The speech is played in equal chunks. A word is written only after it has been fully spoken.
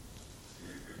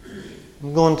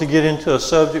I'm going to get into a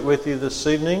subject with you this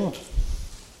evening.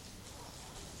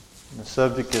 The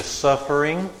subject is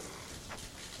suffering.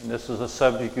 And this is a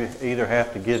subject you either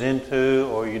have to get into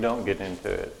or you don't get into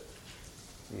it.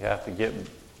 You have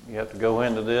to go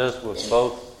into this with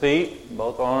both feet,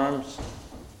 both arms,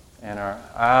 and our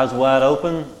eyes wide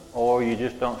open, or you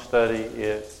just don't study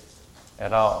it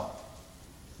at all.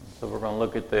 So we're going to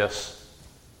look at this,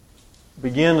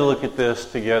 begin to look at this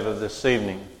together this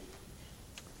evening.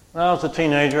 When I was a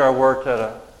teenager, I worked at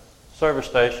a service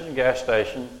station, a gas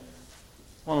station.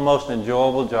 One of the most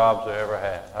enjoyable jobs I ever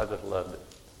had. I just loved it.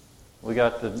 We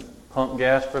got to pump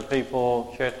gas for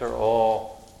people, check their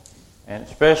oil, and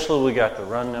especially we got to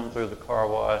run them through the car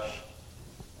wash.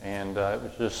 And it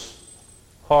was just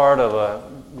part of a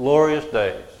glorious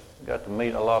day. We got to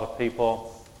meet a lot of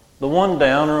people. The one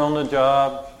downer on the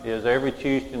job is every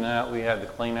Tuesday night we had to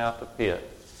clean out the pit.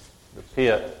 The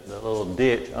pit, the little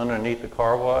ditch underneath the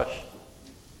car wash,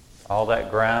 all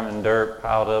that grime and dirt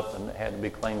piled up and it had to be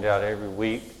cleaned out every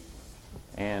week.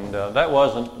 And that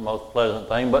wasn't the most pleasant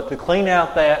thing, but to clean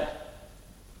out that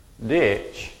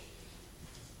ditch,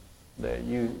 that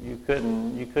you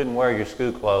couldn't wear your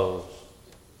school clothes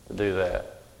to do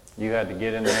that. You had to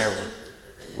get in there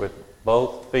with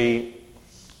both feet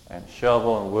and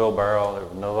shovel and wheelbarrow. There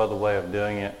was no other way of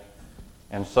doing it.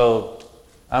 And so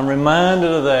I'm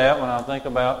reminded of that when I think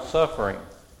about suffering.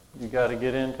 You got to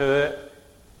get into it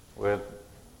with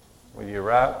your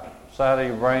right side of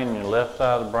your brain and your left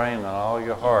side of the brain and all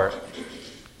your heart.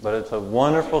 But it's a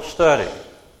wonderful study. It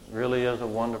really is a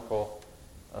wonderful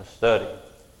study.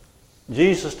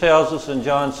 Jesus tells us in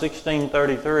John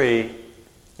 16:33,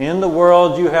 "In the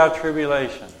world you have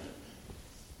tribulation,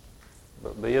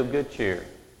 but be of good cheer.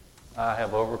 I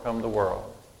have overcome the world."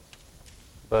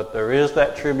 But there is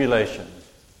that tribulation.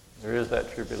 There is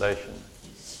that tribulation.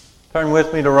 Turn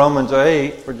with me to Romans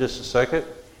 8 for just a second.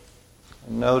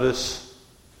 And notice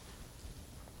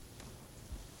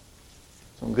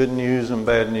some good news and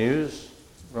bad news.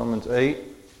 Romans 8.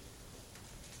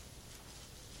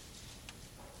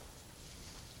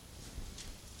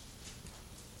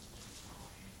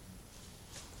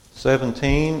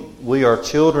 (17) We are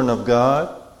children of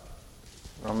God.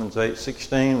 Romans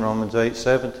 8:16, Romans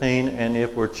 8:17, and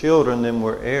if we're children, then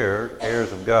we're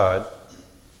heirs of God.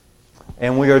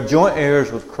 And we are joint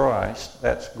heirs with Christ.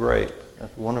 That's great.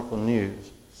 That's wonderful news.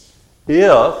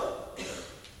 If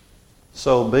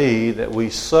so be that we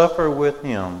suffer with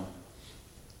Him,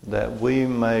 that we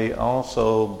may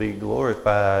also be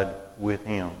glorified with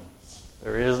Him.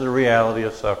 There is the reality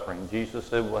of suffering. Jesus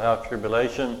said we'll have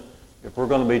tribulation. If we're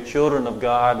going to be children of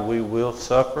God, we will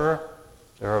suffer.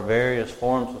 There are various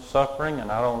forms of suffering,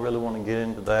 and I don't really want to get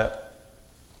into that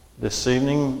this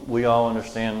evening. We all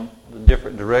understand the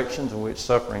different directions in which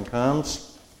suffering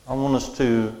comes. I want us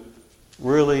to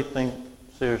really think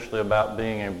seriously about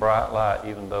being a bright light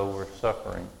even though we're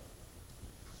suffering.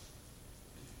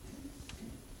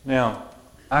 Now,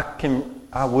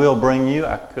 I will bring you,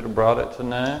 I could have brought it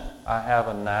tonight. I have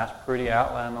a nice, pretty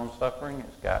outline on suffering.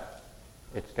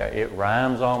 It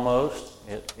rhymes almost.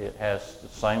 It has the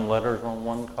same letters on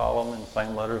one column and the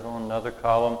same letters on another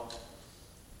column.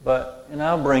 And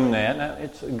I'll bring that. Now,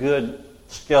 it's a good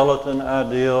skeleton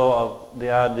ideal of the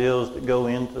ideals that go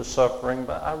into suffering,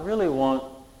 but I really want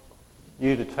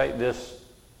you to take this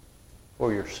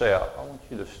for yourself. I want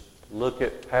you to look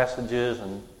at passages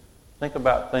and think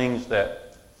about things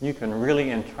that you can really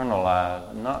internalize,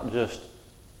 and not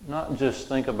just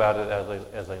think about it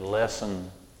as a lesson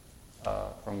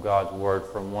from God's Word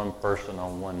from one person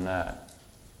on one night.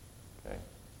 Okay.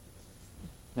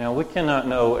 Now, we cannot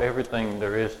know everything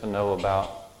there is to know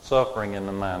about suffering in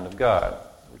the mind of God.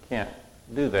 We can't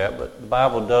do that, but the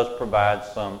Bible does provide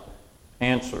some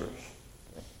answers.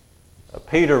 Okay.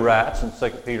 Peter writes in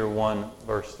 2 Peter 1,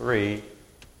 verse 3,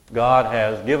 "God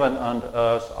has given unto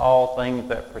us all things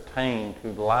that pertain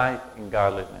to life and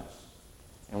godliness."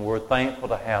 And we're thankful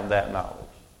to have that knowledge.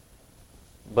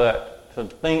 But to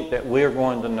think that we're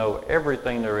going to know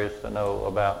everything there is to know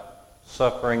about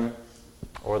suffering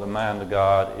or the mind of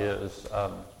God is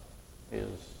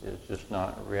just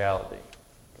not reality.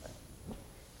 Okay.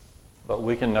 But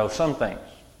we can know some things.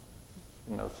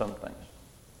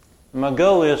 My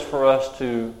goal is for us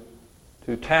to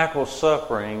tackle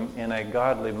suffering in a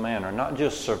godly manner, not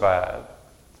just survive.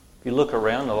 If you look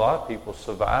around, a lot of people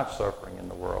survive suffering in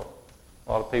the world.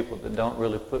 A lot of people that don't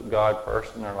really put God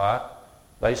first in their life,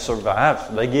 they survive,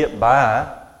 so they get by.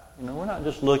 We're not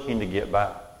just looking to get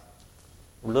by.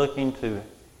 We're looking to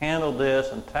handle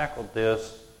this and tackle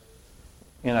this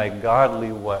in a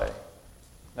godly way.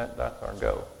 That's our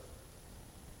goal.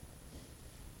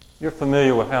 You're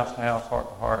familiar with House to House, Heart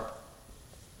to Heart.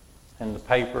 in the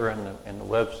paper and the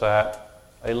website,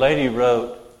 a lady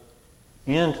wrote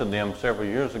into them several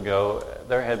years ago.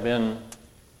 There had been,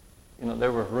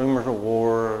 there were rumors of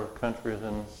war, countries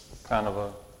in kind of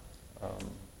a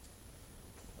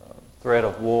threat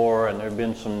of war, and there had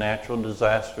been some natural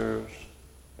disasters.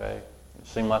 Okay, it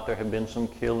seemed like there had been some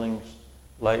killings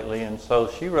lately, and so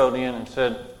she wrote in and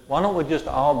said, "Why don't we just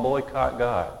all boycott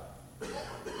God?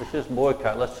 Let's just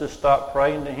boycott. Let's just stop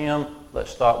praying to Him.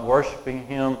 Let's stop worshiping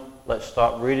Him. Let's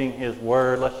stop reading His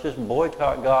Word. Let's just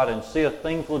boycott God and see if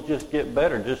things will just get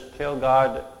better. Just tell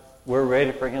God that we're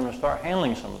ready for Him to start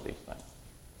handling some of these things."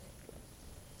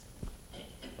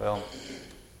 Well,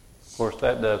 of course,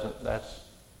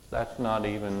 that's not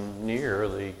even near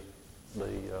the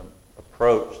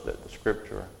approach that the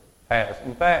Scripture has.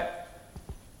 In fact,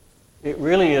 it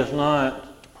really is not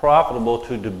profitable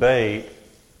to debate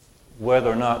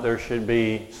whether or not there should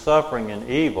be suffering and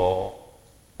evil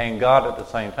and God at the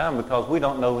same time, because we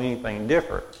don't know anything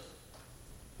different.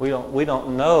 We don't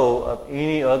know of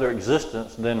any other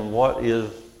existence than what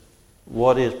is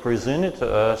presented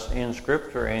to us in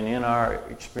Scripture and in our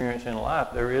experience in life.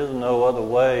 There is no other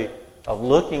way of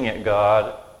looking at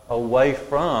God away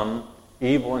from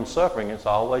evil and suffering. It's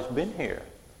always been here.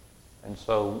 And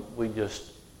so we just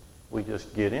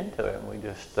get into it and we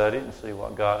just study it and see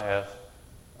what God has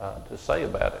to say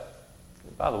about it.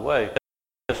 By the way,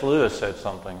 C.S. Lewis said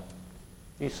something.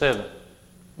 He said,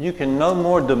 "You can no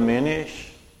more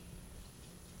diminish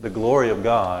the glory of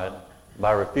God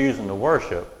by refusing to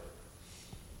worship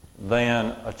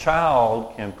than a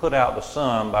child can put out the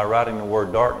sun by writing the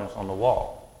word darkness on the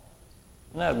wall."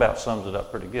 And that about sums it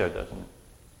up pretty good, doesn't it?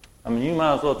 I mean, you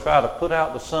might as well try to put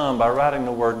out the sun by writing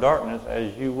the word darkness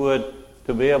as you would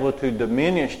to be able to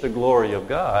diminish the glory of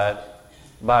God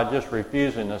by just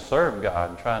refusing to serve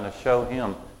God and trying to show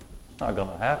Him it's not going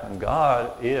to happen.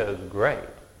 God is great.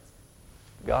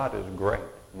 God is great.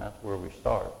 And that's where we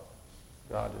start.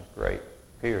 God is great,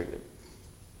 period.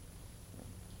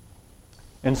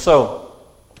 And so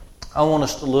I want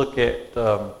us to look at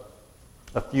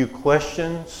a few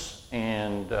questions,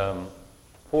 and 4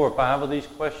 or 5 of these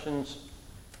questions,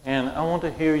 and I want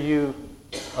to hear you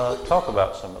talk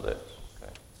about some of this.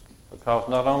 Okay? Because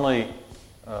not only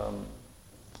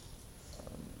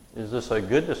is this a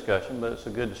good discussion, but it's a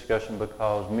good discussion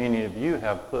because many of you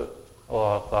have put a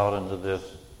lot of thought into this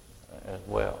as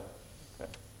well.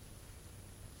 Okay.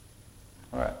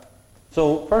 All right.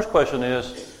 So first question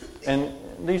is, and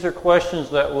these are questions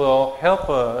that will help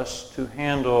us to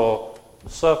handle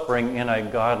suffering in a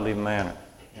godly manner.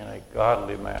 In a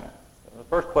godly manner. The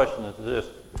first question is this: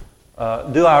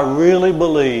 do I really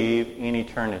believe in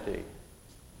eternity?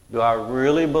 Do I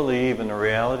really believe in the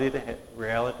reality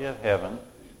of heaven,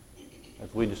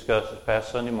 as we discussed this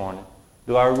past Sunday morning?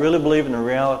 Do I really believe in the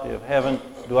reality of heaven?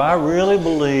 Do I really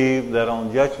believe that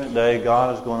on Judgment Day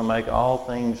God is going to make all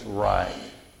things right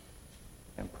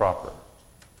and proper?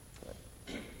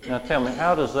 Now tell me,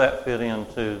 how does that fit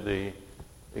into the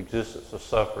existence of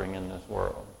suffering in this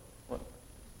world?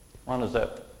 Why is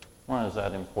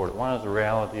that important? Why is the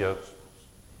reality of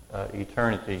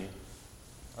eternity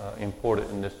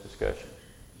important in this discussion?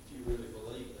 Do you really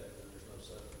believe that there's no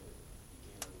suffering?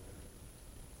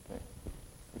 Okay.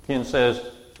 Ken says,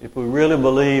 if we really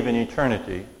believe in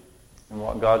eternity and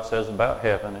what God says about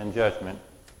heaven and judgment,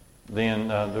 then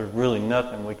there's really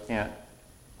nothing we can't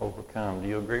overcome. Do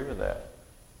you agree with that?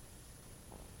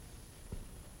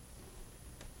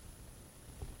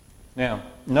 Now,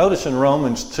 notice in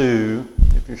Romans 2,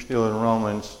 if you're still in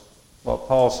Romans, what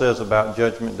Paul says about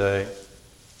Judgment Day.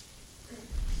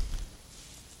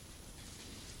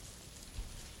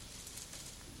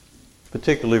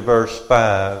 Particularly verse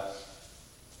 5.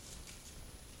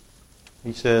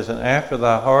 He says, "And after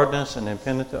thy hardness and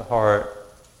impenitent heart,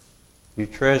 you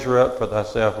treasure up for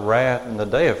thyself wrath in the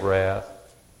day of wrath,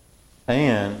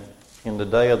 and in the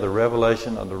day of the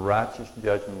revelation of the righteous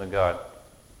judgment of God."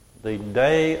 The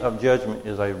day of judgment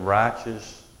is a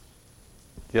righteous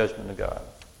judgment of God.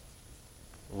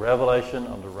 Revelation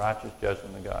of the righteous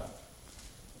judgment of God.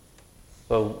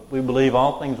 So we believe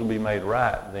all things will be made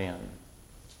right then.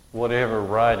 Whatever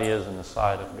right is in the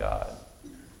sight of God.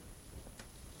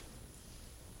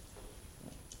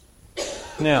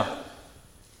 Now,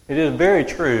 it is very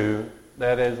true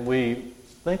that as we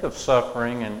think of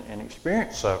suffering and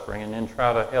experience suffering and then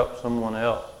try to help someone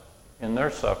else in their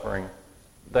suffering,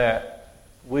 that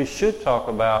we should talk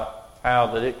about how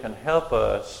that it can help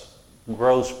us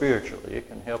grow spiritually. It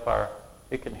can help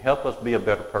us be a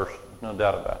better person. There's no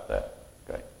doubt about that.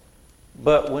 Okay.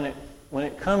 But when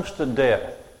it comes to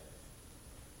death,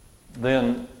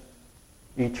 then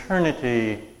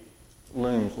eternity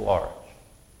looms large.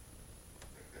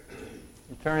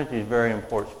 Eternity is very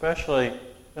important, especially,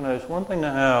 it's one thing to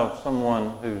have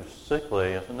someone who's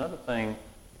sickly. It's another thing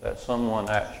that someone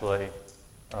actually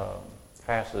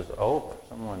passes over.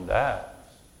 Someone dies.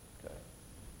 Okay?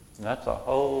 And that's a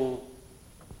whole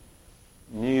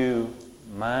new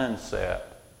mindset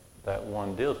that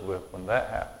one deals with when that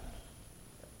happens.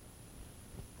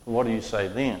 So what do you say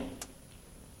then?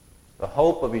 The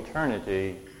hope of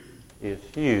eternity is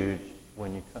huge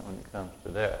when it comes to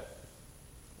death.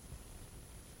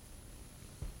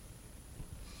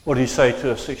 What do you say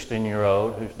to a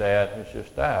 16-year-old whose dad has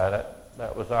just died?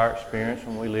 That was our experience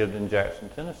when we lived in Jackson,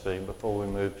 Tennessee. Before we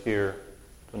moved here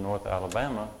to North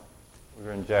Alabama, we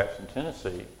were in Jackson,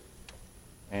 Tennessee.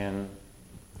 And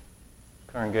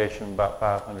congregation of about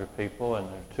 500 people, and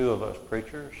there are two of us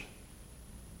preachers.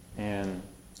 And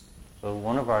so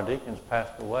one of our deacons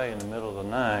passed away in the middle of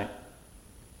the night,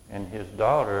 and his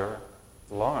daughter,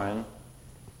 Lauren,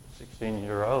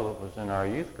 16-year-old, was in our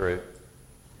youth group,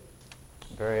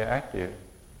 very active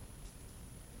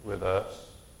with us.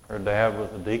 Her dad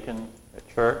was a deacon at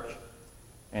church,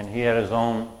 and he had his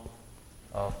own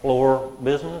floor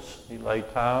business. He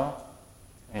laid tile.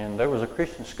 And there was a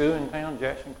Christian school in town,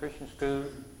 Jackson Christian School,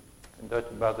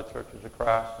 conducted by the Churches of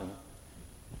Christ.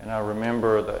 And I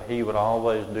remember that he would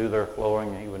always do their flooring,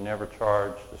 and he would never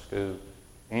charge the school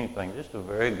anything. Just a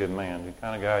very good man, the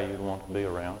kind of guy you'd want to be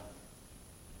around.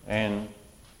 And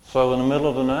so in the middle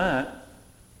of the night,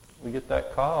 we get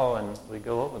that call, and we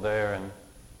go over there,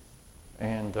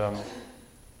 and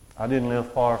I didn't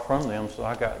live far from them, so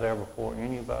I got there before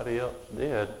anybody else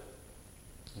did.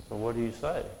 And so what do you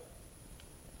say?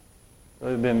 It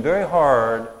would have been very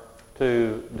hard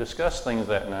to discuss things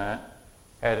that night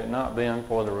had it not been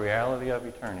for the reality of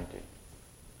eternity.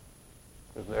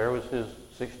 Because there was his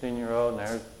 16-year-old,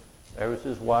 and there was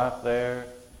his wife there,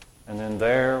 and then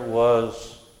there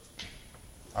was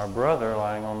our brother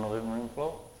lying on the living room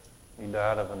floor. He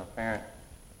died of an apparent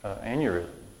aneurysm.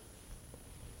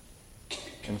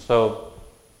 And so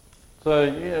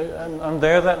yeah, I'm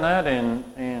there that night,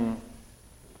 and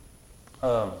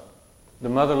the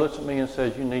mother looks at me and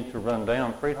says, "You need to run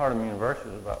down." Freed Hardeman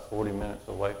University is about 40 minutes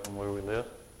away from where we live.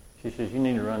 She says, "You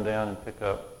need to run down and pick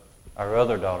up our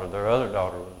other daughter." Their other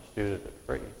daughter was a student at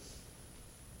Freed.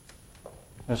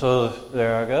 And so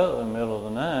there I go in the middle of the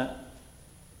night,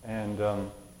 and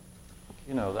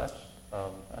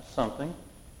that's something.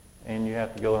 And you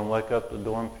have to go and wake up the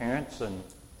dorm parents, and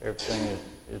everything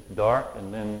is dark.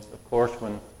 And then, of course,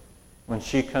 when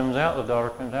she comes out, the daughter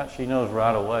comes out, she knows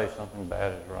right away something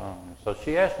bad is wrong. And so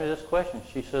she asked me this question.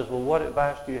 She says, "Well, what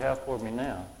advice do you have for me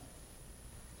now?"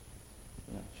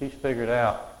 She's figured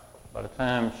out by the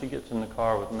time she gets in the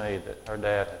car with me that her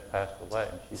dad has passed away.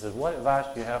 And she says, "What advice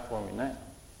do you have for me now?"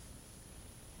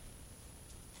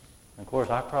 And of course,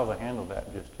 I probably handled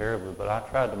that just terribly, but I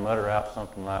tried to mutter out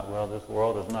something like, "Well, this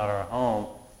world is not our home,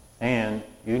 and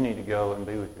you need to go and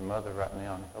be with your mother right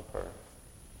now and help her."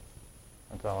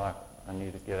 That's all I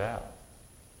need to get out.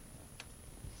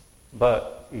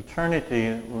 But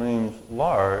eternity looms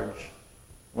large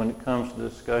when it comes to the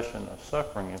discussion of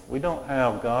suffering. If we don't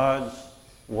have God's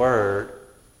word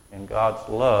and God's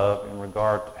love in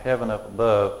regard to heaven up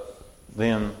above,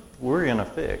 then we're in a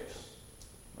fix,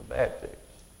 a bad fix.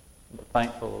 But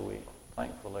thankfully,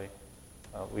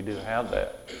 we do have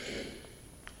that.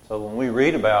 So when we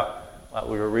read about, like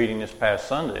we were reading this past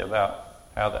Sunday, about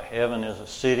how that heaven is a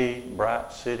city,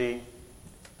 bright city,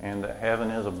 and that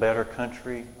heaven is a better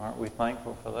country, aren't we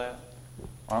thankful for that?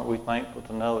 Aren't we thankful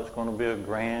to know it's going to be a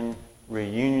grand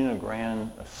reunion, a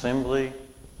grand assembly?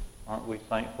 Aren't we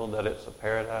thankful that it's a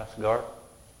paradise garden?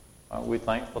 Aren't we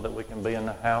thankful that we can be in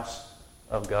the house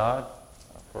of God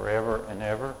forever and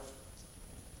ever?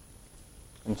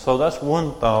 And so that's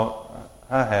one thought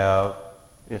I have,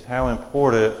 is how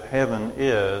important heaven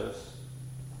is,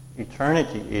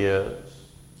 eternity is,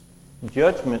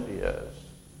 judgment is,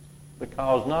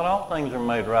 because not all things are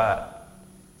made right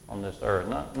on this earth.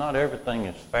 Not everything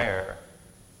is fair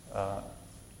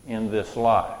in this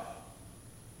life.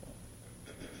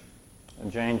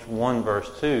 And James 1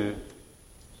 verse 2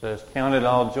 says, "Count it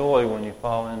all joy when you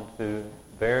fall into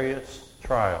various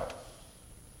trials."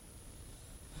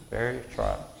 Various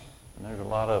trials. And there's a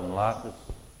lot of them. Life is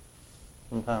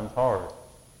sometimes hard.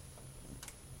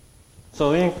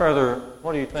 So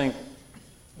what do you think?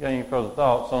 You got any further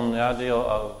thoughts on the idea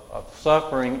of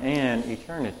suffering and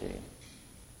eternity?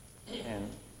 And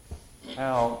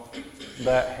how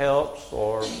that helps,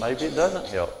 or maybe it doesn't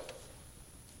help?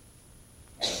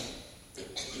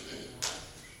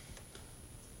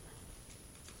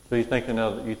 So you think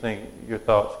your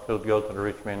thoughts could go to the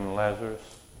rich man and Lazarus?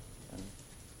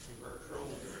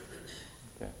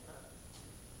 Okay.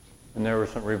 And there were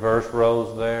some reverse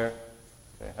roles there.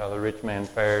 Okay, how the rich man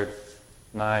fared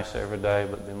nice every day,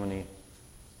 but then when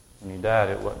he died,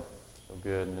 it wasn't so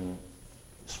good. And then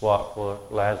swap for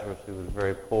Lazarus, who was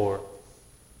very poor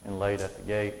and laid at the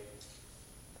gate.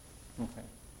 Okay.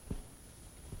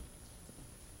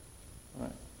 All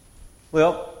right.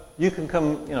 Well, you can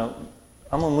come, I'm going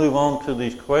to move on to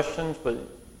these questions, but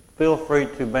feel free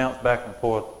to bounce back and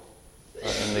forth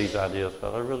in these ideas,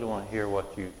 because I really want to hear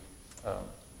what you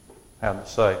have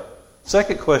to say.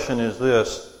 Second question is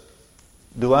this: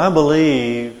 do I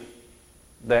believe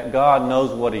that God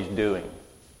knows what He's doing?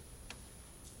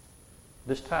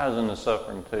 This ties into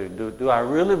suffering too. Do I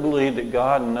really believe that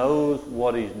God knows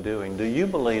what He's doing? Do you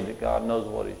believe that God knows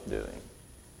what He's doing?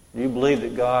 Do you believe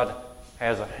that God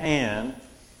has a hand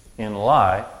in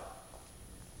life?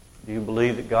 Do you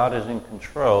believe that God is in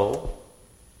control?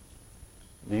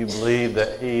 Do you believe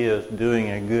that He is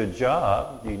doing a good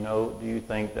job? Do you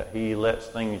think that He lets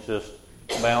things just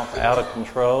bounce out of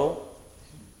control?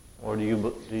 Or do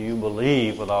you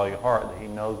believe with all your heart that He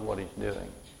knows what He's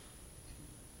doing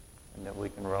and that we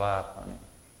can rely upon Him?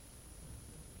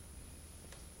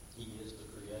 He is the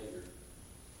Creator.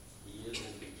 He is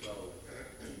in control.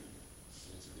 And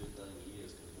it's a good thing He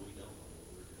is, because we don't know what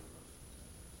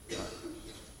we're doing.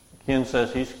 Ken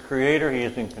says He's Creator, He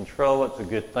is in control. It's a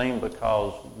good thing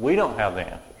because we don't have the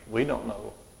answers. We don't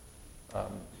know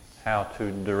how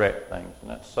to direct things, and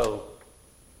that's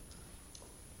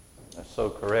so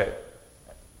correct.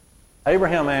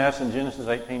 Abraham asked in Genesis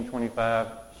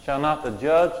 18:25, "Shall not the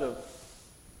judge of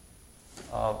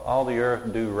all the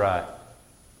earth do right?"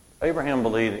 Abraham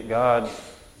believed that God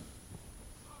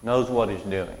knows what He's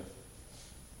doing.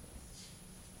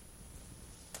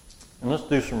 And let's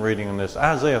do some reading on this.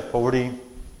 Isaiah 40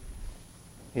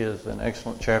 is an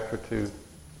excellent chapter to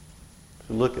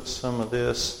look at some of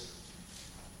this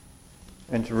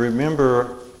and to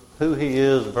remember who He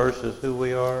is versus who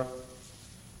we are.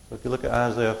 So if you look at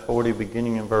Isaiah 40,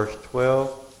 beginning in verse 12,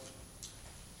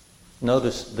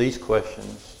 notice these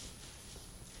questions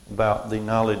about the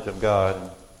knowledge of God and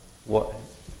what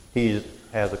He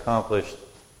has accomplished.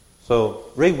 So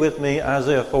read with me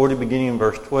Isaiah 40, beginning in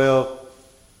verse 12.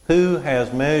 Who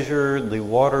has measured the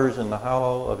waters in the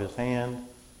hollow of His hand?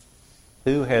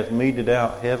 Who has meted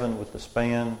out heaven with the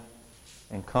span,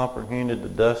 and comprehended the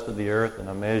dust of the earth in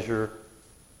a measure,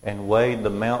 and weighed the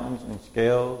mountains in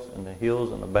scales and the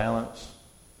hills in a balance?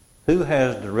 Who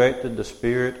has directed the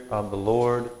Spirit of the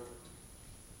Lord?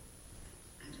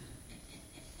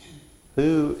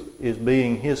 Who is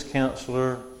being His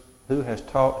counselor? Who has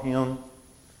taught Him?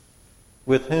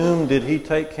 With whom did He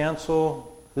take counsel?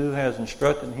 Who has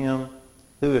instructed Him?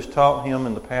 Who has taught Him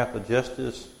in the path of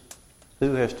justice?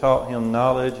 Who has taught Him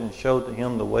knowledge and showed to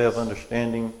Him the way of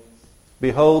understanding?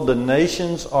 Behold, the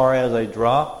nations are as a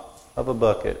drop of a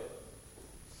bucket,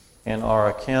 and are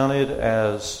accounted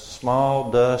as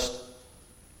small dust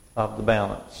of the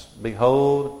balance.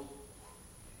 Behold,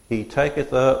 He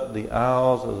taketh up the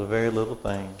isles as a very little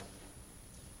thing.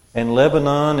 And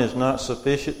Lebanon is not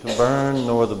sufficient to burn,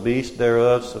 nor the beast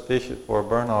thereof sufficient for a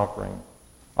burnt offering.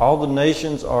 All the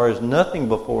nations are as nothing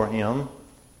before Him.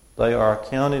 They are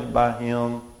accounted by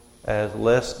Him as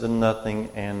less than nothing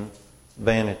and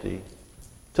vanity.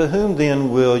 To whom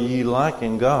then will ye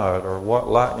liken God, or what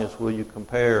likeness will you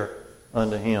compare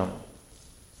unto Him?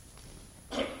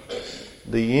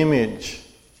 The image,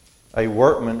 a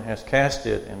workman has cast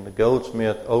it, and the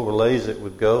goldsmith overlays it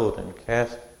with gold, and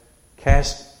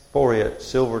cast for it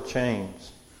silver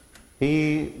chains.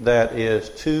 He that is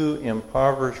too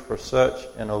impoverished for such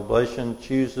an oblation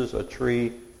chooses a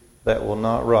tree that will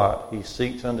not rot. He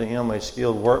seeks unto him a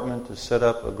skilled workman to set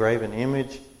up a graven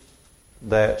image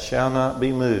that shall not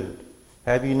be moved.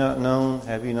 Have you not known?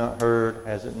 Have you not heard?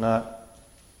 Has it not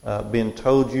been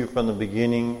told you from the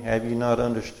beginning? Have you not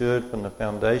understood from the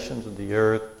foundations of the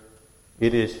earth?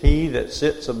 It is He that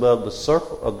sits above the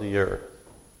circle of the earth,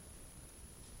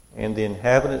 and the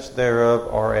inhabitants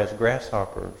thereof are as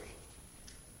grasshoppers,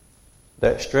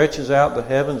 that stretches out the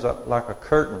heavens like a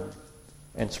curtain,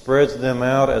 and spreads them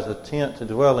out as a tent to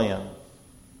dwell in,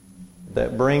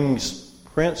 that brings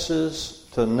princes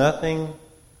to nothing,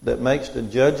 that makes the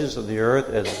judges of the earth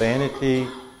as vanity.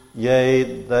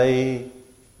 Yea, they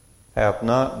have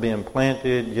not been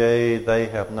planted, yea, they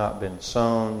have not been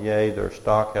sown, yea, their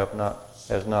stock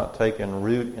has not taken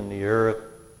root in the earth.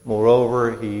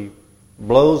 Moreover, He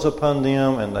blows upon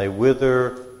them, and they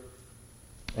wither,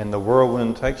 and the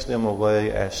whirlwind takes them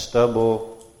away as stubble.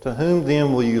 To whom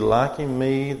then will you liken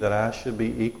me, that I should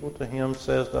be equal to Him,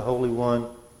 says the Holy One?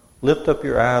 Lift up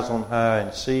your eyes on high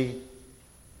and see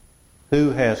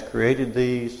who has created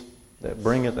these. that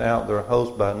bringeth out their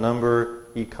host by number.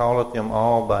 He calleth them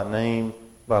all by name,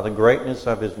 by the greatness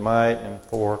of his might, and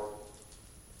for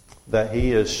that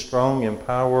he is strong in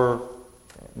power,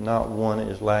 not one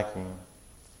is lacking.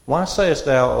 Why sayest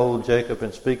thou, O Jacob,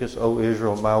 and speakest, O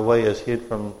Israel, my way is hid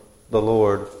from the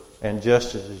Lord, and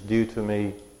justice is due to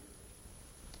me.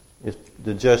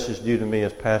 The justice due to me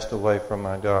is passed away from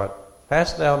my God.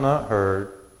 Hast thou not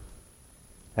heard?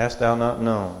 Hast thou not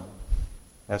known?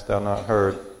 Hast thou not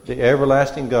heard? The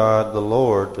everlasting God, the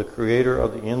Lord, the creator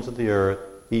of the ends of the earth,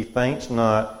 he faints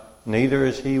not, neither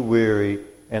is he weary,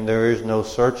 and there is no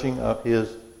searching of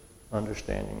his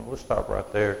understanding. We'll stop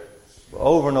right there.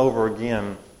 Over and over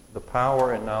again, the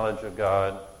power and knowledge of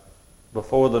God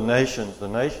before the nations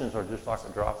are just like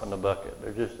a drop in the bucket.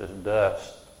 They're just as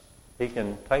dust. He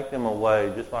can take them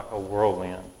away just like a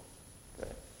whirlwind.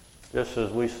 Okay. Just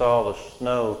as we saw the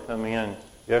snow come in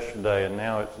yesterday and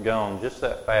now it's gone, just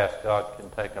that fast God can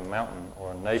take a mountain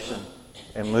or a nation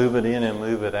and move it in and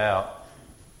move it out.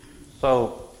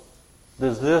 So,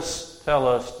 does this tell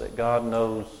us that God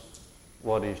knows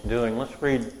what he's doing? Let's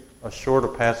read a shorter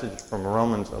passage from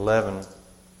Romans 11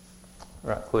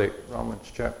 right quick.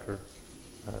 Romans chapter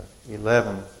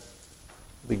 11,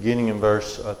 beginning in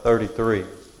verse 33.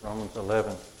 Romans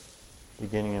 11,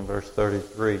 beginning in verse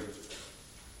 33.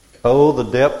 Oh, the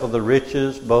depth of the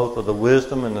riches, both of the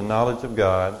wisdom and the knowledge of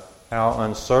God, how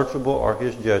unsearchable are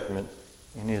his judgments,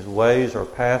 and his ways are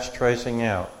past tracing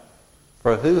out.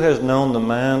 For who has known the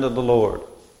mind of the Lord?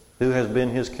 Who has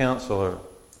been his counselor?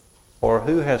 Or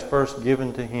who has first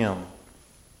given to him?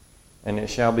 And it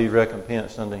shall be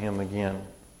recompensed unto him again.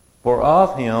 For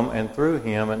of him, and through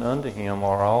him, and unto him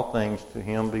are all things. To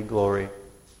him be glory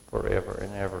forever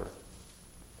and ever.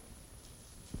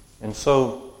 And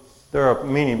so, there are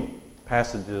many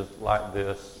passages like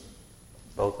this,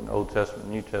 both in Old Testament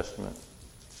and New Testament.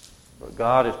 But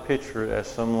God is pictured as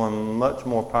someone much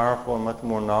more powerful and much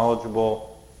more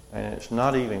knowledgeable, and it's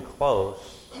not even close.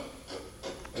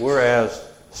 We're as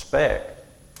speck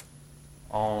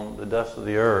on the dust of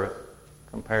the earth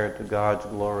compared to God's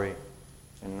glory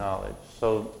and knowledge.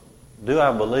 So, do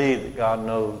I believe that God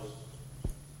knows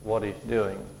what he's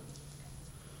doing?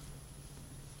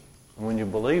 And when you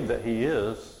believe that he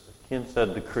is, as Ken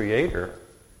said, the creator,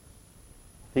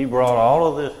 he brought all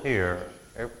of this here,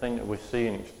 everything that we see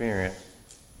and experience,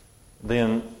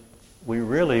 then we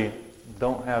really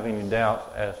don't have any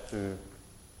doubts as to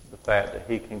the fact that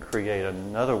he can create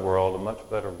another world, a much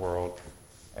better world,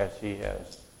 as he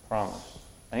has promised.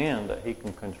 And that he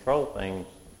can control things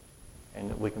and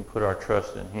that we can put our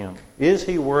trust in him. Is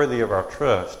he worthy of our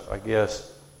trust, I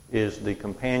guess, is the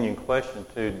companion question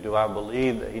to, do I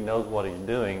believe that he knows what he's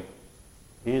doing?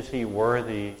 Is he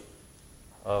worthy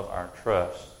of our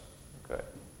trust? Okay.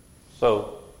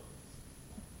 So,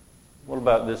 what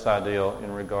about this idea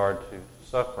in regard to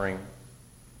suffering?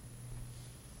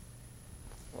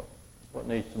 What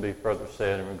needs to be further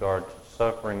said in regard to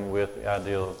suffering with the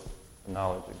ideal of the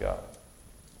knowledge of God?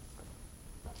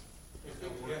 I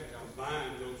think we have to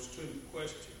combine those two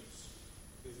questions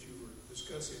that you were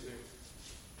discussing there.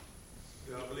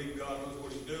 Do I believe God knows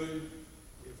what he's doing?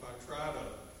 If I try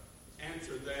to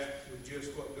answer that with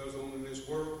just what goes on in this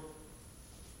world,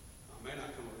 I may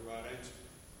not come up with the right answer.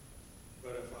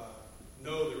 But if I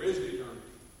know there is an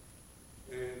eternity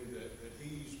and that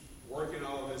he's working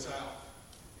all this out,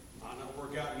 might not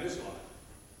work out in this life,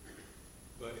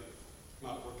 but it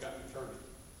might work out in eternity.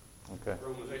 Okay.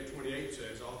 Romans 8:28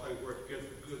 says, all things work together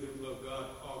for good, who love God,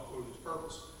 all according to his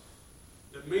purpose.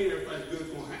 Doesn't mean everything good's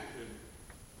going to happen.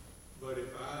 But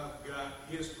if I've got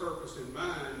his purpose in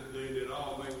mind, then it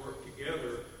all may work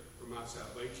together for my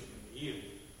salvation in the end.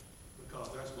 Because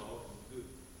that's my ultimate good.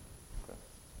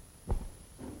 Okay.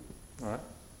 All right.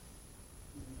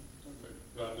 Okay.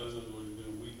 God does know what he's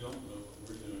doing. We don't know what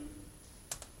we're doing.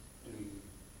 And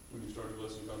when you started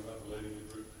listening about the lady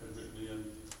who had written in,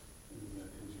 and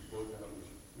she spoke out, we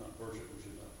should not worship, we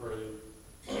should not pray.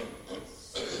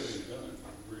 It's done.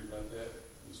 We read about that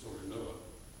in the story of Noah,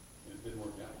 and it didn't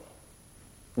work out well.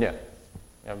 Yeah.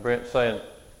 Yeah, Brent's saying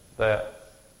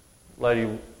that lady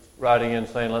writing in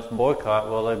saying, let's boycott.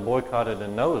 Well, they boycotted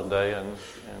in Noah's day, and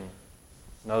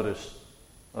notice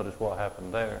what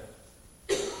happened there.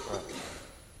 Right.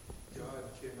 God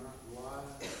cannot lie,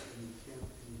 and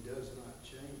he does not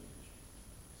change.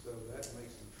 So that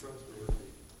makes him trustworthy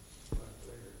right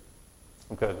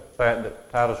there. Okay, the fact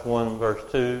that Titus 1 verse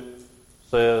 2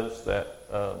 says that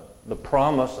the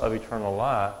promise of eternal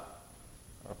life,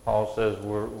 Paul says,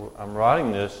 I'm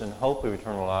writing this in hope of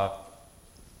eternal life,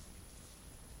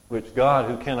 which God,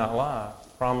 who cannot lie,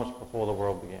 promised before the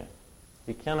world began.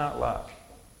 He cannot lie.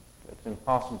 It's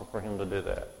impossible for him to do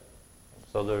that.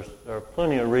 So there are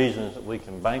plenty of reasons that we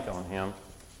can bank on Him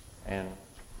and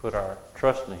put our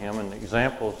trust in Him. And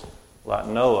examples like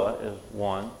Noah is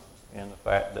one, and the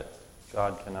fact that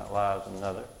God cannot lie is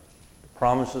another. The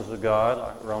promises of God,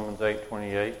 like Romans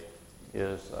 8:28,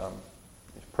 is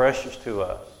precious to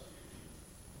us.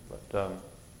 But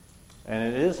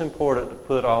and it is important to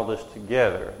put all this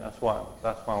together. That's why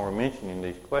we're mentioning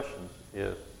these questions,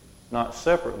 is not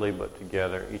separately but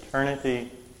together.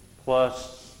 Eternity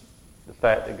plus the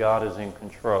fact that God is in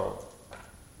control.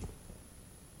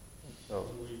 So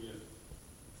When we get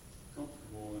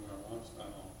comfortable in our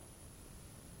lifestyle,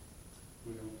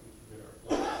 we don't forget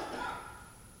our place.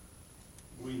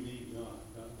 We need God.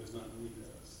 God does not need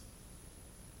us.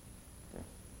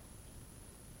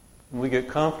 when we get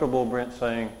comfortable, Brent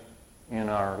saying, in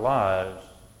our lives,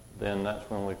 then that's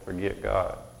when we forget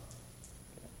God.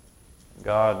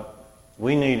 God,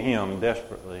 we need Him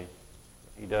desperately.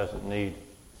 He doesn't need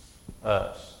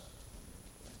us.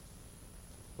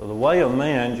 So the way of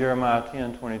man, Jeremiah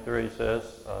 10:23 says,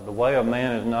 the way of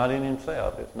man is not in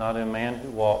himself. It's not in man who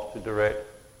walks to direct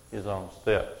his own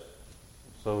steps.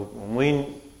 So when we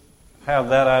have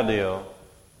that idea,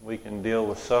 we can deal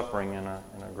with suffering in a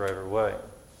greater way.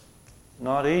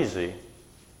 Not easy.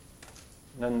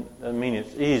 Doesn't mean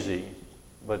it's easy,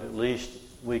 but at least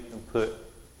we can put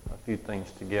a few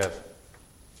things together.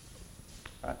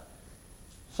 Right.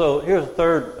 So here's the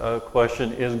third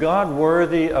question. Is God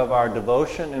worthy of our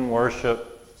devotion and worship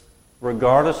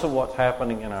regardless of what's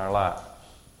happening in our lives?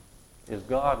 Is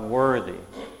God worthy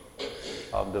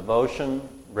of devotion,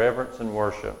 reverence, and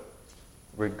worship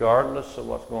regardless of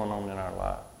what's going on in our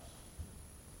lives?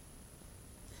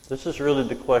 This is really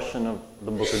the question of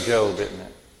the book of Job, isn't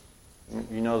it?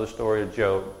 You know the story of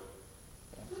Job.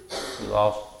 He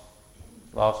lost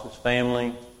his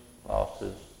family, lost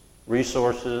his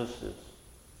resources,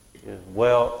 his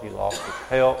wealth, he lost his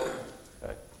health.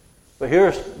 Okay. But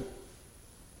here's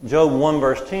Job 1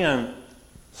 verse 10.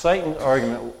 Satan's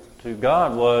argument to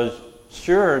God was,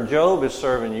 sure, Job is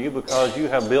serving you because you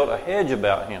have built a hedge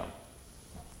about him.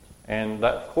 And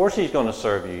that, of course he's going to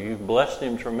serve you. You've blessed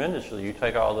him tremendously. You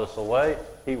take all this away,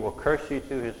 he will curse you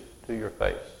to your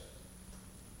face.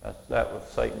 That was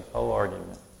Satan's whole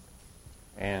argument.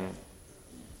 And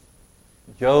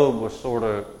Job was sort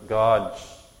of God's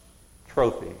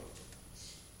trophy,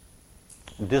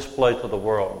 display to the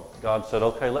world. God said,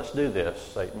 okay, let's do this,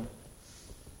 Satan.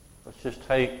 Let's just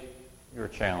take your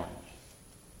challenge.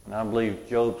 And I believe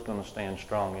Job's going to stand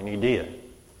strong. And he did. And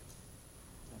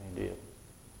he did.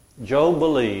 Job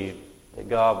believed that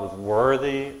God was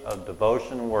worthy of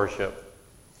devotion and worship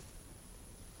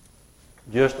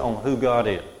just on who God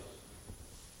is,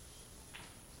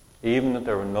 even if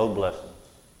there were no blessings.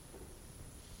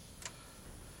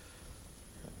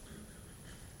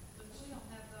 But if we don't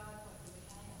have God,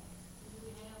 what do we have? Who do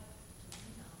we have?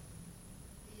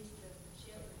 He's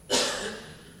the shepherd.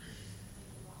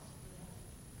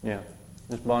 Yeah.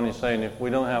 Miss Bonnie's saying, if we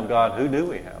don't have God, who do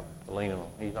we have to lean on?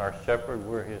 He's our shepherd.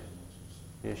 We're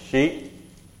His sheep.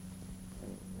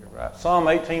 You're right. Psalm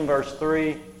 18, verse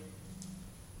 3.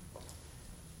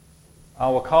 I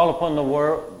will call upon the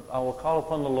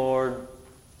Lord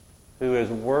who is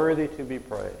worthy to be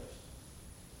praised.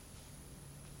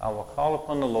 I will call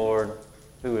upon the Lord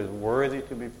who is worthy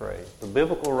to be praised. The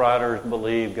biblical writers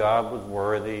believe God was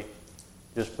worthy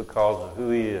just because of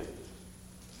who He is.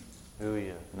 Who He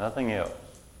is. Nothing else.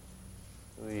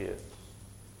 Who He is.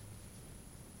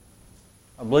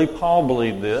 I believe Paul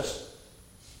believed this.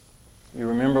 You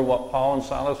remember what Paul and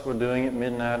Silas were doing at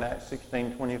midnight, Acts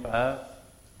 16:25?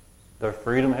 Their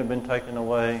freedom had been taken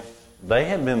away. They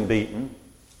had been beaten.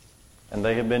 And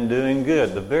they had been doing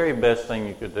good. The very best thing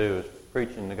you could do is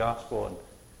preaching the gospel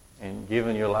and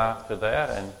giving your life to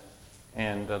that.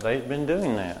 And they'd been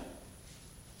doing that.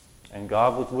 And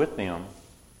God was with them.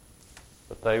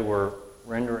 But they were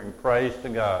rendering praise to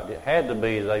God. It had to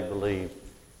be, they believed,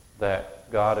 that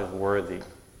God is worthy,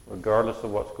 regardless of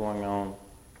what's going on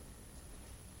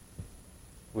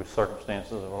with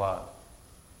circumstances of life.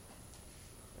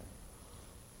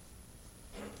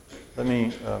 Let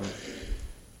me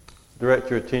direct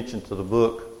your attention to the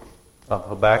book of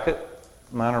Habakkuk,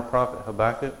 minor prophet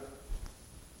Habakkuk.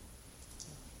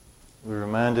 We're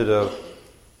reminded of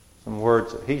some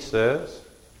words that he says.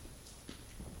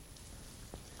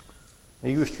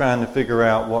 He was trying to figure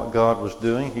out what God was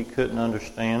doing. He couldn't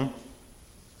understand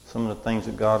some of the things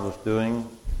that God was doing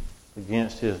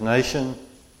against His nation,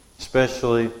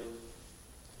 especially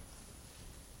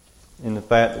in the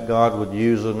fact that God would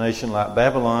use a nation like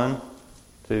Babylon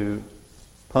to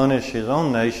punish His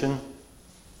own nation.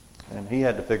 And he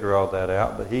had to figure all that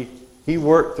out. But he He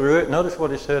worked through it. Notice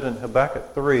what he said in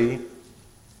Habakkuk 3,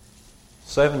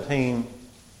 17,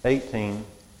 18.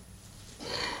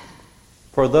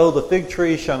 For though the fig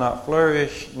tree shall not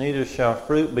flourish, neither shall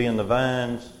fruit be in the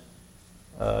vines,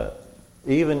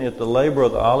 even if the labor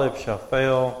of the olive shall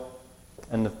fail,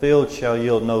 and the field shall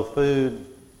yield no food,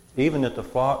 even if the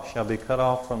flock shall be cut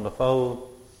off from the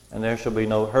fold, and there shall be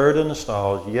no herd in the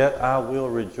stalls, yet I will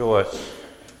rejoice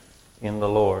in the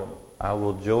Lord. I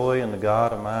will joy in the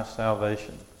God of my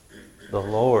salvation. The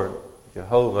Lord,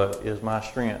 Jehovah, is my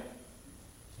strength.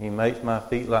 He makes my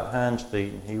feet like hinds'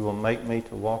 feet, and he will make me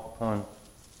to walk upon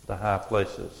the high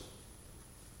places.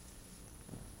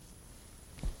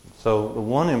 So the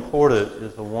one important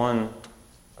is the one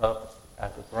up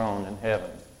at the throne in heaven.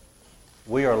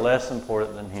 We are less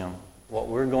important than him. What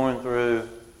we're going through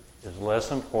is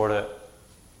less important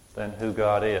than who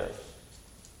God is.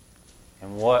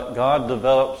 And what God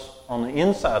develops on the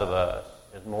inside of us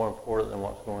is more important than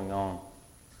what's going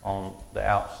on the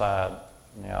outside,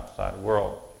 in the outside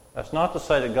world. That's not to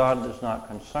say that God is not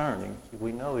concerned.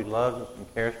 We know he loves us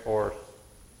and cares for us.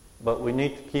 But we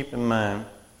need to keep in mind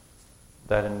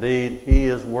that indeed he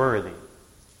is worthy.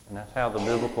 And that's how the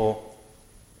biblical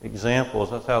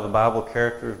examples, that's how the Bible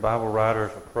characters, Bible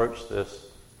writers approach this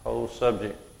whole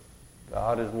subject.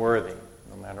 God is worthy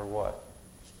no matter what.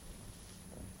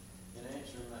 In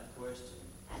answering that question,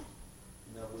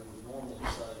 we would normally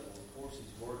say, well, of course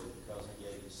he's worthy because he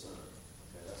gave his son.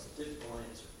 Okay, that's the typical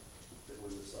answer that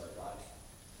we would say, right?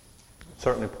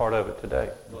 Certainly part of it today.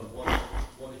 But what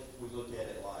if we look at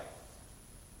it like,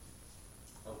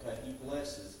 okay, he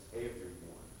blesses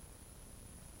everyone,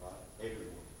 right?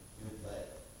 Everyone, good, bad,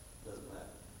 doesn't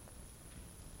matter.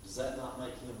 Does that not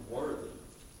make him worthy?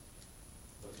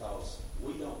 Because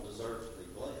we don't deserve to be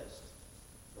blessed,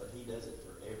 but he does it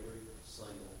for every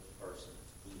single person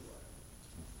anyway.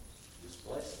 Just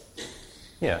bless it.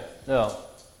 Yeah, no,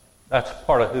 that's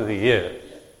part of who he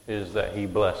is that he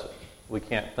blesses. We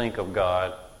can't think of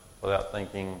God without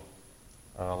thinking,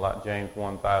 like James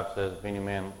 1:5 says, if any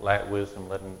man lack wisdom,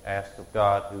 let him ask of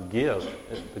God who gives.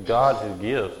 The God who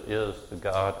gives is the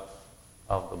God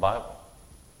of the Bible.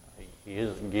 He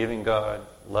is a giving God,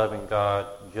 loving God,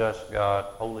 just God,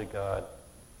 holy God.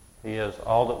 He is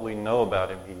all that we know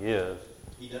about him. He is.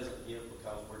 He doesn't give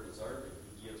because we're deserving.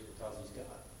 He gives because he's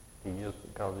God. He is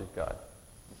because he's God.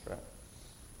 That's right.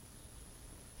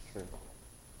 True.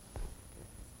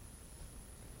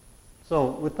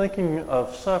 So we're thinking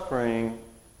of suffering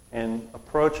and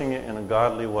approaching it in a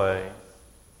godly way.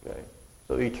 Okay.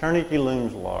 So eternity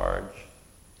looms large.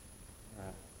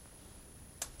 Right?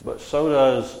 But so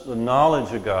does the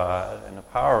knowledge of God and the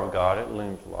power of God. It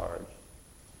looms large.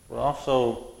 But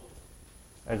also,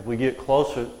 as we get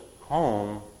closer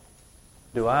home,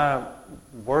 do I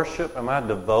worship? Am I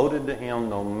devoted to him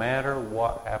no matter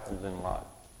what happens in life?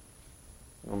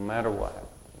 No matter what happens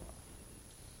in life.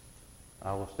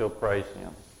 I will still praise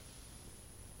him.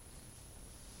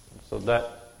 So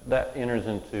that enters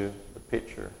into the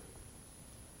picture.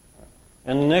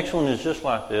 And the next one is just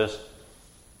like this.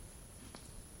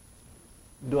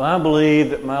 Do I believe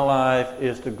that my life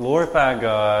is to glorify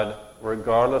God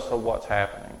regardless of what's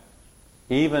happening,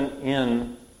 even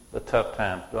in the tough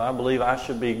times? Do I believe I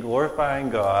should be glorifying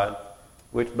God,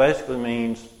 which basically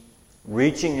means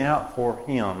reaching out for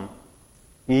him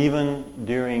even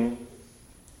during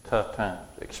tough times,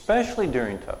 especially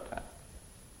during tough times?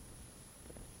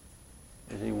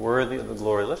 Is he worthy of the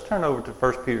glory? Let's turn over to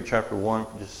 1 Peter chapter 1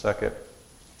 for just a second.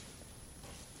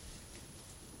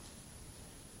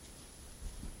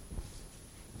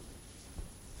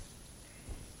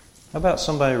 How about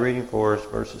somebody reading for us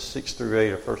verses 6 through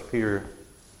 8 of 1 Peter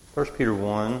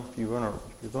 1. If you're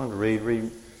going to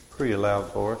read pretty loud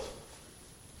for us.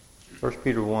 1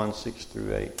 Peter 1, 6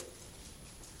 through 8.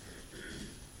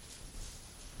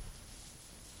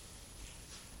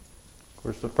 Of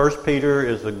course, the 1 Peter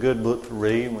is a good book to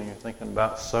read when you're thinking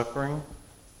about suffering.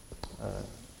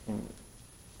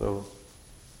 So,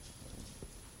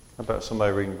 how about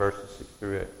somebody reading verses 6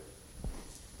 through 8?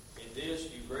 In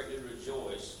this you greatly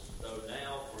rejoice, though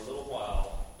now for a little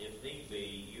while, if need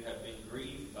be, you have been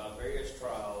grieved by various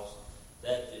trials,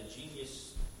 that the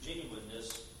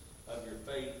genuineness of your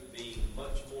faith, being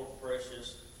much more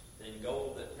precious than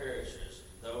gold that perishes,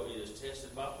 though it is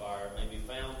tested by fire, may be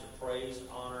found to praise,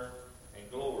 honor, and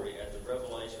glory at the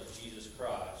revelation of Jesus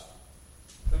Christ,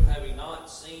 whom having not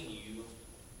seen you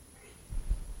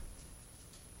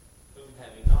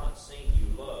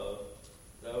love,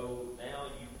 though now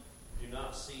you do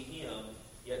not see him,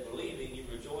 yet believing you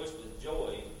rejoice with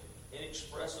joy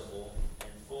inexpressible and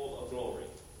full of glory.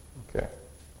 Okay.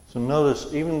 So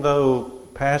notice, even though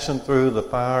passing through the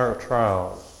fire of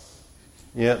trials.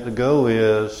 Yet the goal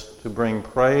is to bring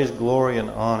praise, glory, and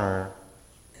honor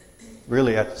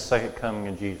really at the second coming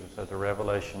of Jesus, at the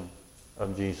revelation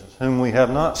of Jesus, whom we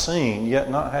have not seen, yet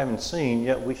not having seen,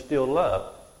 yet we still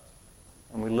love.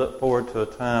 And we look forward to a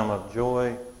time of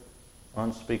joy,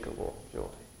 unspeakable joy.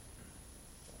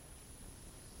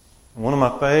 One of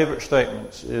my favorite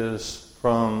statements is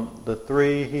from the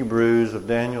 3 Hebrews of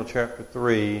Daniel chapter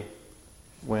 3,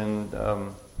 when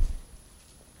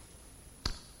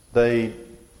they...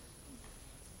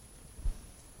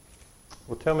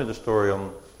 Well, tell me the story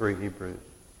on 3 Hebrews.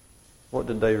 What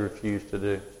did they refuse to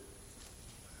do?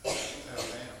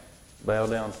 Bow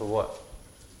down to what?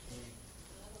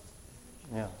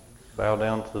 Yeah. Bow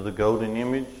down to the golden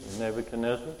image of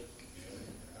Nebuchadnezzar. I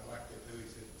like that too. He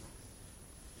said,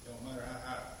 it don't matter how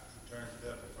high he turns it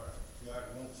up. If God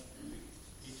wants,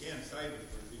 he can save us,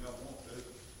 but if he don't want to,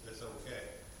 that's okay.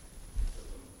 Because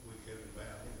we could be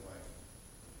bound anyway.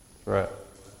 Right.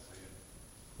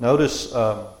 Notice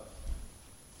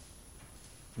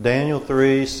Daniel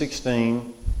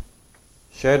 3:16.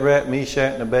 Shadrach,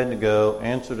 Meshach, and Abednego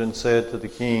answered and said to the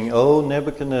king, O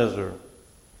Nebuchadnezzar,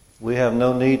 we have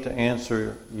no need to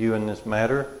answer you in this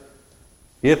matter.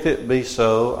 If it be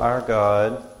so, our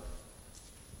God,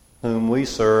 whom we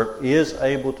serve, is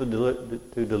able to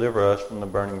deliver us from the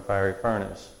burning fiery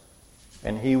furnace,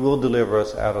 and he will deliver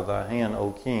us out of thy hand,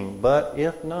 O king. But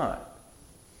if not,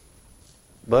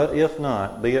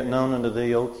 be it known unto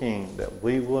thee, O king, that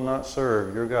we will not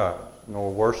serve your God,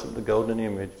 nor worship the golden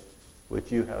image which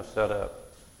you have set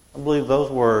up. I believe those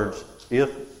words,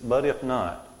 but if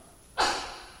not, are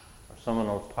some of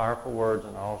the most powerful words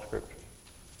in all Scripture.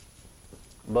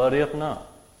 But if not.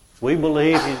 We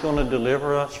believe he's going to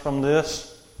deliver us from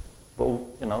this, but,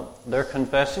 they're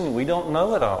confessing we don't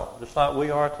know it all, just like we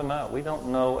are tonight. We don't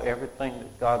know everything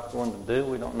that God's going to do.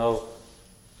 We don't know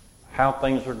how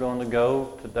things are going to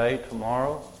go today,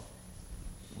 tomorrow.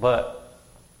 But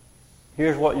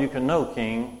here's what you can know,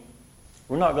 King.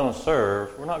 We're not going to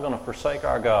serve. We're not going to forsake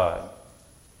our God.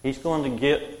 He's going to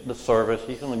get the service.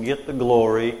 He's going to get the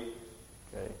glory.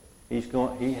 Okay?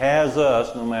 He has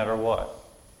us no matter what.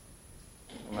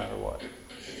 No matter what.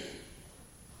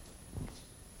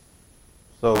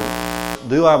 So,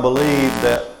 do I believe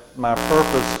that my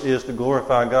purpose is to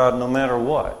glorify God no matter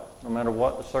what? No matter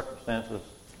what the circumstances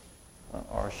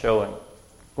are showing.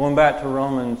 Going back to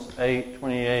Romans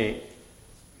 8:28,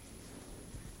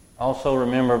 also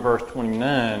remember verse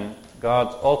 29,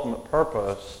 God's ultimate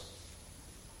purpose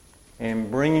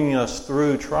in bringing us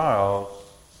through trials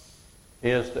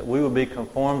is that we will be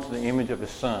conformed to the image of His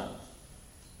Son,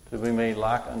 to be made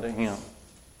like unto Him.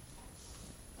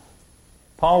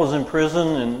 Paul was in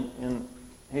prison and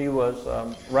he was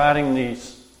writing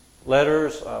these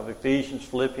letters of Ephesians,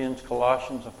 Philippians,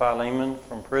 Colossians, and Philemon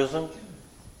from prison.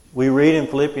 We read in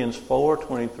Philippians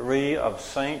 4:23 of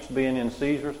saints being in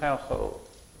Caesar's household.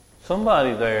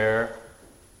 Somebody there,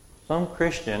 some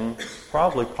Christian,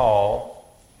 probably Paul's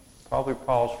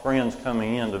friends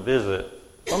coming in to visit,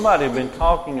 somebody had been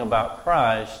talking about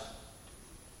Christ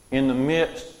in the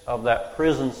midst of that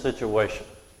prison situation.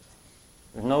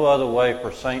 There's no other way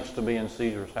for saints to be in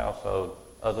Caesar's household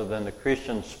other than the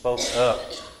Christians spoke up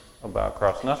about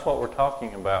Christ. And that's what we're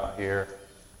talking about here.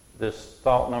 This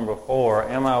thought number 4,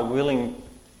 am I willing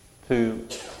to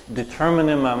determine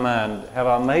in my mind, have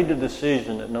I made the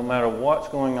decision that no matter what's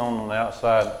going on the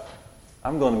outside,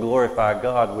 I'm going to glorify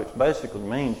God, which basically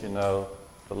means, to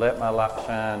let my light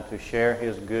shine, to share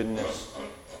His goodness.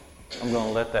 I'm going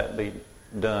to let that be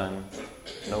done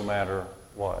no matter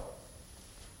what.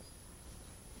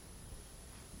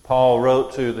 Paul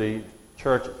wrote to the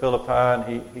church at Philippi,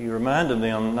 and he reminded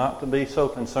them not to be so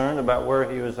concerned about where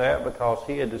he was at, because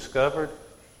he had discovered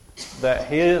that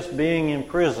his being in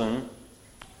prison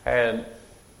had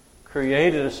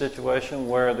created a situation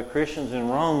where the Christians in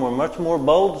Rome were much more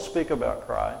bold to speak about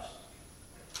Christ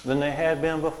than they had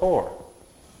been before.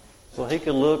 So he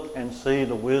could look and see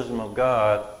the wisdom of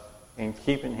God in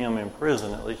keeping him in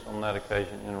prison, at least on that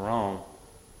occasion in Rome.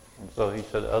 And so he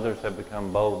said others had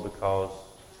become bold because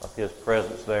of his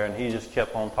presence there, and he just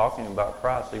kept on talking about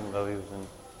Christ even though he was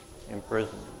in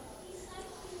prison.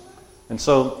 And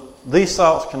so these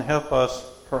thoughts can help us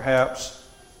perhaps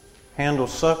handle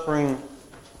suffering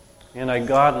in a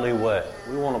godly way.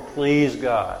 We want to please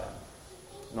God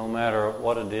no matter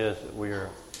what it is that we are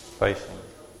facing.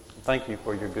 Thank you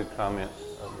for your good comments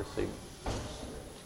this evening.